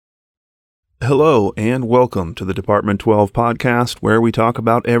Hello and welcome to the Department 12 podcast, where we talk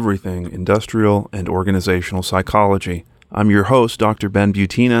about everything industrial and organizational psychology. I'm your host, Dr. Ben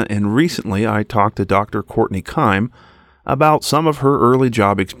Butina, and recently I talked to Dr. Courtney Keim about some of her early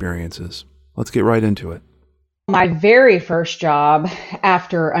job experiences. Let's get right into it. My very first job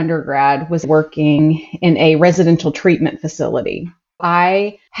after undergrad was working in a residential treatment facility.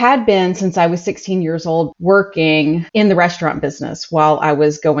 I had been, since I was 16 years old, working in the restaurant business while I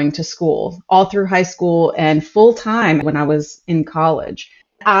was going to school, all through high school and full time when I was in college.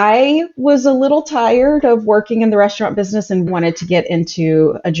 I was a little tired of working in the restaurant business and wanted to get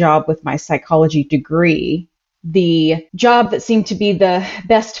into a job with my psychology degree. The job that seemed to be the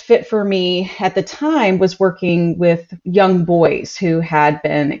best fit for me at the time was working with young boys who had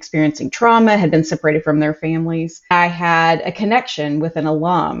been experiencing trauma, had been separated from their families. I had a connection with an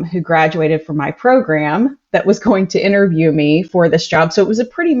alum who graduated from my program that was going to interview me for this job. So it was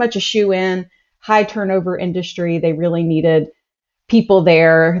pretty much a shoe-in, high turnover industry. They really needed people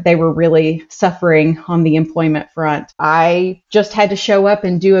there. They were really suffering on the employment front. I just had to show up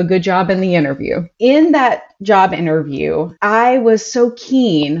and do a good job in the interview. In that job interview, I was so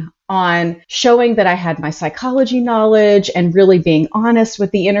keen on showing that I had my psychology knowledge and really being honest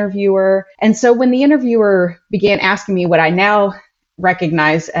with the interviewer. And so when the interviewer began asking me what I now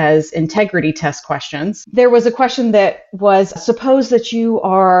recognize as integrity test questions, there was a question that was, suppose that you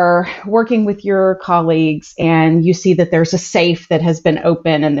are working with your colleagues and you see that there's a safe that has been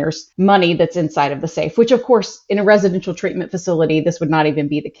open and there's money that's inside of the safe, which of course in a residential treatment facility, this would not even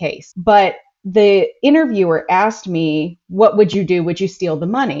be the case. But the interviewer asked me, what would you do? Would you steal the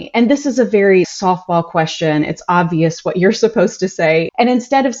money? And this is a very softball question. It's obvious what you're supposed to say. And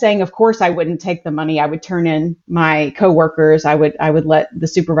instead of saying, of course, I wouldn't take the money, I would turn in my coworkers. I would let the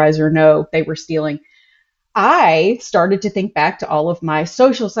supervisor know they were stealing. I started to think back to all of my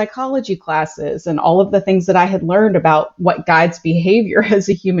social psychology classes and all of the things that I had learned about what guides behavior as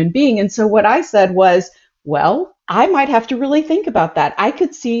a human being. And so what I said was, well, I might have to really think about that. I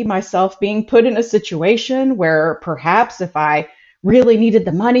could see myself being put in a situation where perhaps if I really needed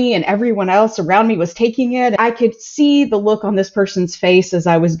the money and everyone else around me was taking it, I could see the look on this person's face as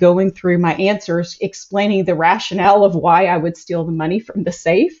I was going through my answers, explaining the rationale of why I would steal the money from the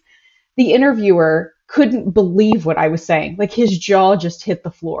safe. The interviewer couldn't believe what I was saying. Like his jaw just hit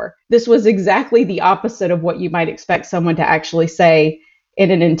the floor. This was exactly the opposite of what you might expect someone to actually say in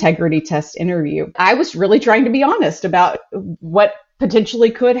an integrity test interview. I was really trying to be honest about what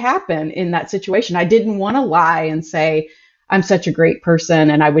potentially could happen in that situation. I didn't want to lie and say, I'm such a great person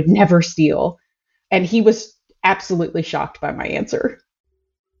and I would never steal. And he was absolutely shocked by my answer.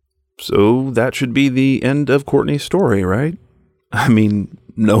 So that should be the end of Courtney's story, right? I mean,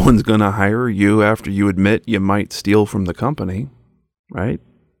 no one's going to hire you after you admit you might steal from the company, right?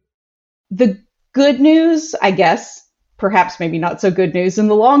 The good news, I guess, perhaps maybe not so good news in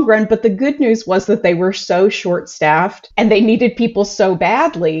the long run, but the good news was that they were so short-staffed and they needed people so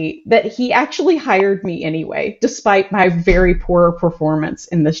badly that he actually hired me anyway, despite my very poor performance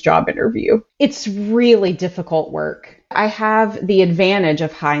in this job interview. It's really difficult work. I have the advantage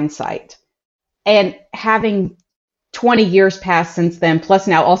of hindsight, and having 20 years passed since then, plus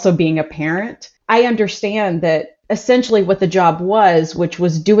now also being a parent, I understand that essentially what the job was, which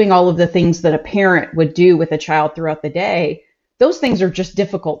was doing all of the things that a parent would do with a child throughout the day, those things are just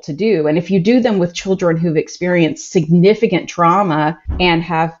difficult to do. And if you do them with children who've experienced significant trauma and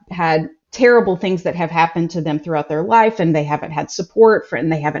have had terrible things that have happened to them throughout their life, and they haven't had support and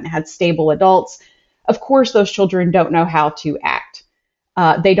they haven't had stable adults, of course, those children don't know how to act.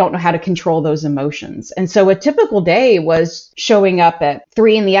 They don't know how to control those emotions. And so a typical day was showing up at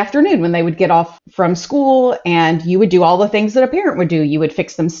 3 p.m. when they would get off from school, and you would do all the things that a parent would do. You would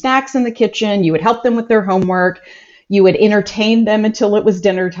fix them snacks in the kitchen. You would help them with their homework. You would entertain them until it was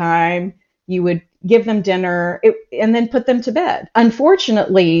dinner time. You would give them dinner and then put them to bed.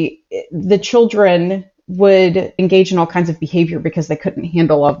 Unfortunately, the children would engage in all kinds of behavior because they couldn't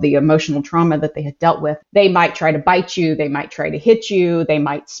handle all of the emotional trauma that they had dealt with. They might try to bite you. They might try to hit you. They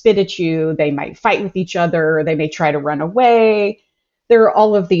might spit at you. They might fight with each other. They may try to run away. There are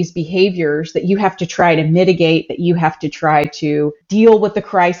all of these behaviors that you have to try to mitigate, that you have to try to deal with the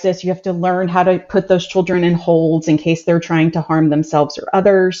crisis. You have to learn how to put those children in holds in case they're trying to harm themselves or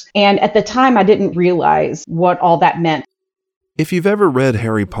others. And at the time, I didn't realize what all that meant. If you've ever read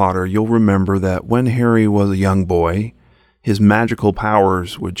Harry Potter, you'll remember that when Harry was a young boy, his magical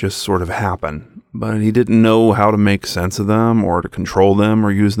powers would just sort of happen, but he didn't know how to make sense of them or to control them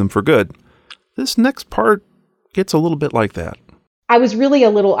or use them for good. This next part gets a little bit like that. I was really a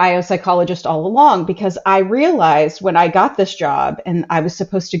little IO psychologist all along, because I realized when I got this job and I was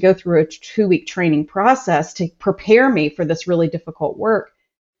supposed to go through a 2-week training process to prepare me for this really difficult work,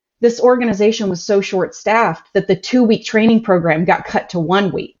 this organization was so short-staffed that the 2-week training program got cut to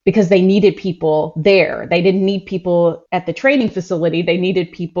 1 week because they needed people there. They didn't need people at the training facility. They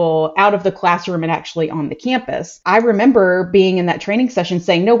needed people out of the classroom and actually on the campus. I remember being in that training session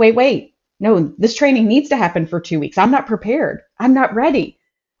saying, no, wait. No, this training needs to happen for 2 weeks. I'm not prepared. I'm not ready.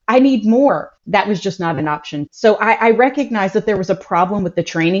 I need more. That was just not an option. So I recognized that there was a problem with the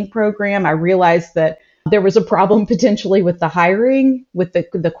training program. I realized that there was a problem potentially with the hiring, with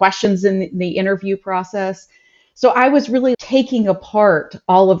the questions in the interview process. So I was really taking apart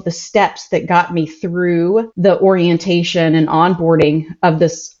all of the steps that got me through the orientation and onboarding of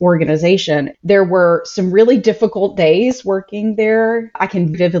this organization. There were some really difficult days working there. I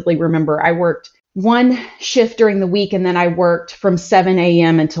can vividly remember I worked one shift during the week, and then I worked from 7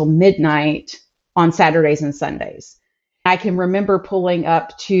 a.m. until midnight on Saturdays and Sundays. I can remember pulling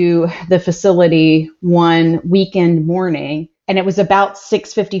up to the facility one weekend morning, and it was about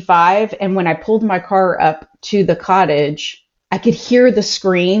 6:55. And when I pulled my car up to the cottage, I could hear the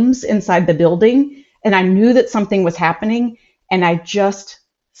screams inside the building, and I knew that something was happening. And I just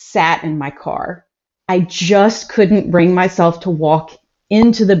sat in my car. I just couldn't bring myself to walk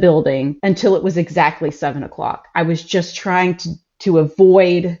into the building until it was exactly 7 o'clock. I was just trying to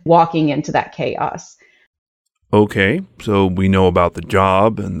avoid walking into that chaos. Okay, so we know about the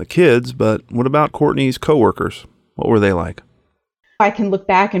job and the kids, but what about Courtney's coworkers? What were they like? I can look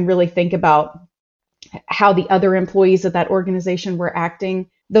back and really think about how the other employees of that organization were acting.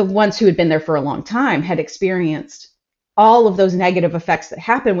 The ones who had been there for a long time had experienced all of those negative effects that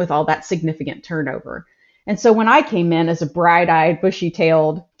happen with all that significant turnover. And so when I came in as a bright-eyed,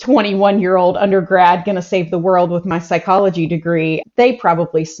 bushy-tailed 21-year-old undergrad going to save the world with my psychology degree, they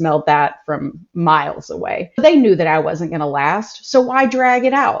probably smelled that from miles away. They knew that I wasn't going to last, so why drag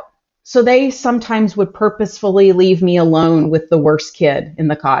it out? So they sometimes would purposefully leave me alone with the worst kid in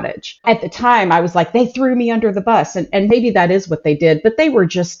the cottage. At the time, I was like, they threw me under the bus, and maybe that is what they did, but they were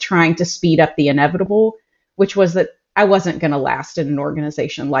just trying to speed up the inevitable, which was that I wasn't going to last in an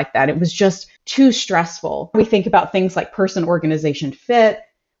organization like that. It was just too stressful. We think about things like person-organization fit.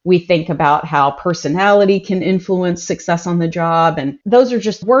 We think about how personality can influence success on the job. And those are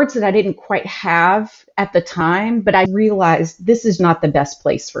just words that I didn't quite have at the time, but I realized this is not the best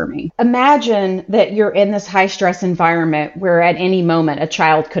place for me. Imagine that you're in this high-stress environment where at any moment a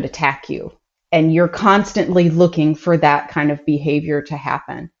child could attack you. And you're constantly looking for that kind of behavior to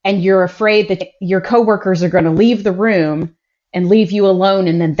happen. And you're afraid that your coworkers are going to leave the room and leave you alone.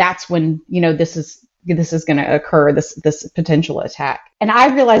 And then that's when, this is going to occur, this potential attack. And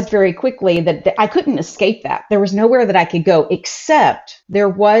I realized very quickly that I couldn't escape that. There was nowhere that I could go, except there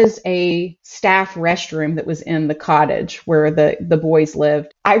was a staff restroom that was in the cottage where the boys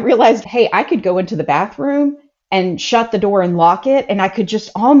lived. I realized, hey, I could go into the bathroom and shut the door and lock it, and I could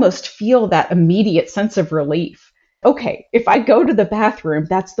just almost feel that immediate sense of relief. Okay, if I go to the bathroom,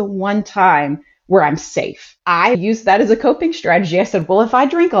 that's the one time where I'm safe. I used that as a coping strategy. I said, well, if I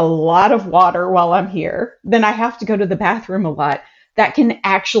drink a lot of water while I'm here, then I have to go to the bathroom a lot. That can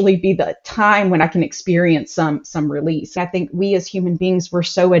actually be the time when I can experience some release. I think we as human beings, we're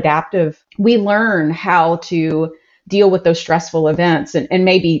so adaptive. We learn how to deal with those stressful events, and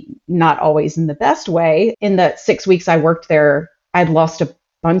maybe not always in the best way. In the 6 weeks I worked there, I'd lost a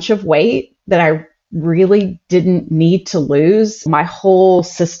bunch of weight that I really didn't need to lose. My whole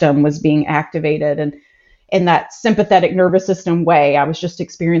system was being activated, and in that sympathetic nervous system way, I was just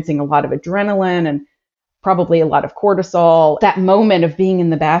experiencing a lot of adrenaline and probably a lot of cortisol. That moment of being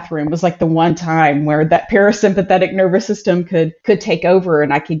in the bathroom was like the one time where that parasympathetic nervous system could take over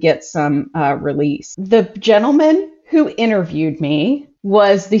and I could get some release. The gentleman who interviewed me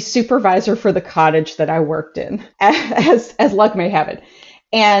was the supervisor for the cottage that I worked in, as luck may have it.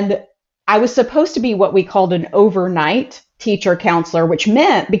 And I was supposed to be what we called an overnight teacher counselor, which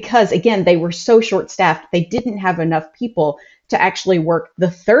meant, because again, they were so short-staffed, they didn't have enough people to actually work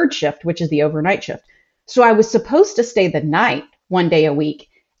the third shift, which is the overnight shift. So I was supposed to stay the night one day a week,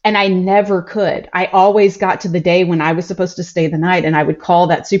 and I never could. I always got to the day when I was supposed to stay the night, and I would call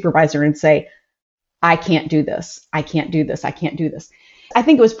that supervisor and say, I can't do this. I can't do this. I can't do this. I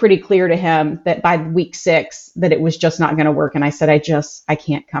think it was pretty clear to him that by week 6 that it was just not going to work. And I said, I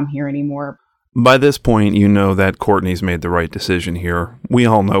can't come here anymore. By this point, you know that Courtney's made the right decision here. We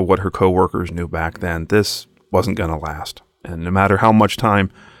all know what her coworkers knew back then. This wasn't going to last. And no matter how much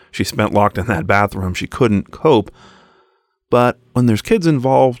time she spent locked in that bathroom, she couldn't cope. But when there's kids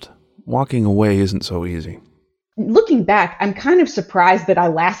involved, walking away isn't so easy. Looking back, I'm kind of surprised that I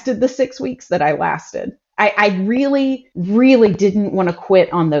lasted the 6 weeks that I lasted. I really, really didn't want to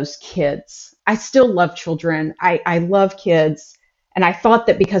quit on those kids. I still love children. I love kids. And I thought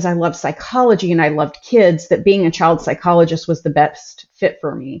that because I love psychology and I loved kids, that being a child psychologist was the best fit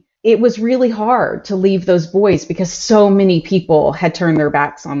for me. It was really hard to leave those boys because so many people had turned their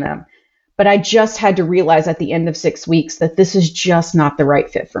backs on them. But I just had to realize at the end of 6 weeks that this is just not the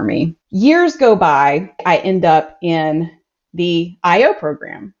right fit for me. Years go by, I end up in the IO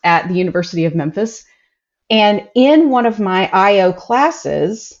program at the University of Memphis. And in one of my IO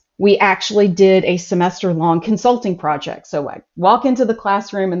classes, we actually did a semester-long consulting project. So I walk into the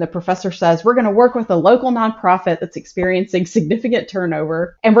classroom and the professor says, we're going to work with a local nonprofit that's experiencing significant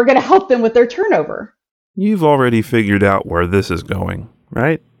turnover, and we're going to help them with their turnover. You've already figured out where this is going,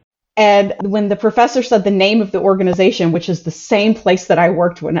 right? And when the professor said the name of the organization, which is the same place that I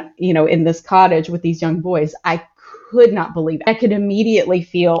worked when, in this cottage with these young boys, I could not believe it. I could immediately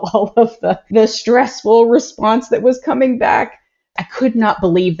feel all of the stressful response that was coming back. I could not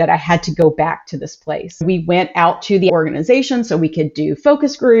believe that I had to go back to this place. We went out to the organization so we could do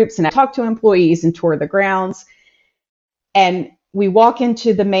focus groups and talk to employees and tour the grounds. And we walk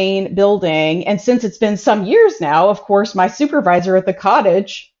into the main building. And since it's been some years now, of course, my supervisor at the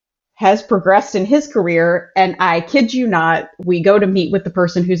cottage has progressed in his career. And I kid you not, we go to meet with the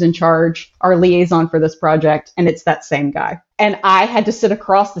person who's in charge, our liaison for this project, and it's that same guy. And I had to sit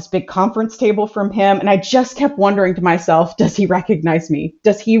across this big conference table from him. And I just kept wondering to myself, does he recognize me?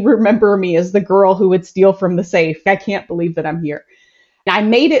 Does he remember me as the girl who would steal from the safe? I can't believe that I'm here. And I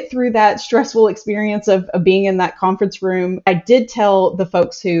made it through that stressful experience of being in that conference room. I did tell the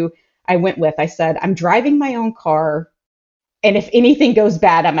folks who I went with, I said, I'm driving my own car. And if anything goes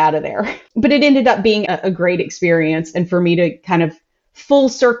bad, I'm out of there. But it ended up being a great experience. And for me to kind of full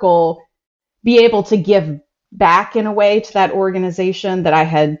circle, be able to give back in a way to that organization that I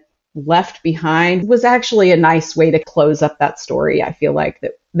had left behind was actually a nice way to close up that story. I feel like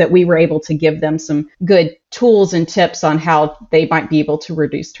that we were able to give them some good tools and tips on how they might be able to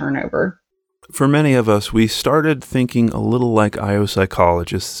reduce turnover. For many of us, we started thinking a little like IO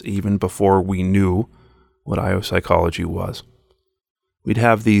psychologists even before we knew what IO psychology was. We'd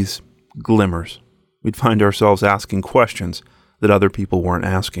have these glimmers. We'd find ourselves asking questions that other people weren't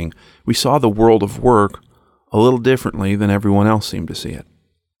asking. We saw the world of work a little differently than everyone else seemed to see it.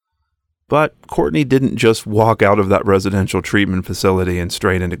 But Courtney didn't just walk out of that residential treatment facility and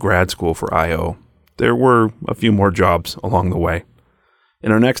straight into grad school for IO. There were a few more jobs along the way.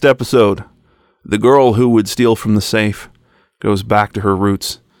 In our next episode, the girl who would steal from the safe goes back to her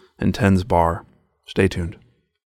roots and tends bar. Stay tuned.